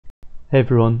Hey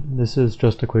everyone, this is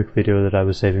just a quick video that I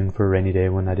was saving for a rainy day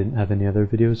when I didn't have any other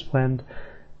videos planned.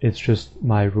 It's just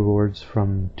my rewards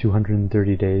from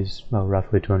 230 days, well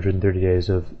roughly 230 days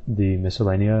of the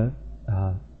Miscellenia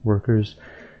workers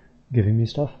giving me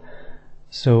stuff.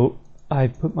 So I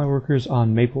put my workers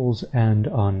on maples and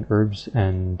on herbs,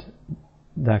 and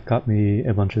that got me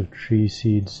a bunch of tree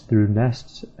seeds through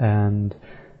nests and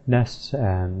herbs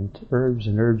and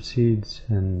herb seeds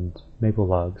and maple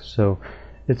logs. So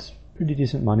it's pretty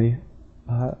decent money.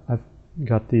 I've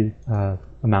got the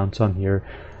amounts on here,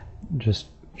 just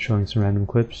showing some random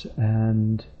clips,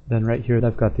 and then right here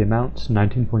I've got the amounts: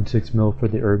 19.6 mil for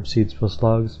the herb seeds plus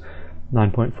logs,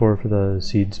 9.4 for the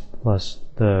seeds plus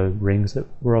the rings that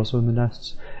were also in the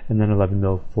nests, and then 11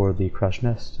 mil for the crushed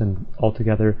nests, and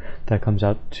altogether that comes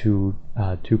out to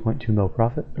 2.2 mil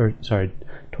profit, or sorry,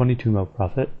 22 mil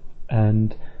profit,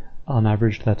 and on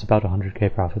average that's about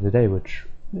 100k profit a day, which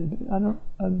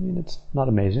I mean it's not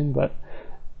amazing, but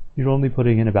you're only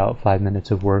putting in about 5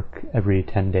 minutes of work every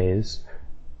 10 days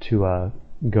to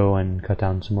go and cut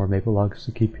down some more maple logs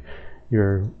to keep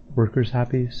your workers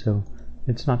happy, so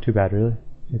it's not too bad really.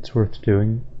 It's worth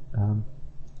doing.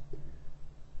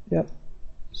 Yep,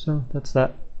 so that's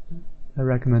that. I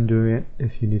recommend doing it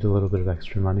if you need a little bit of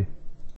extra money.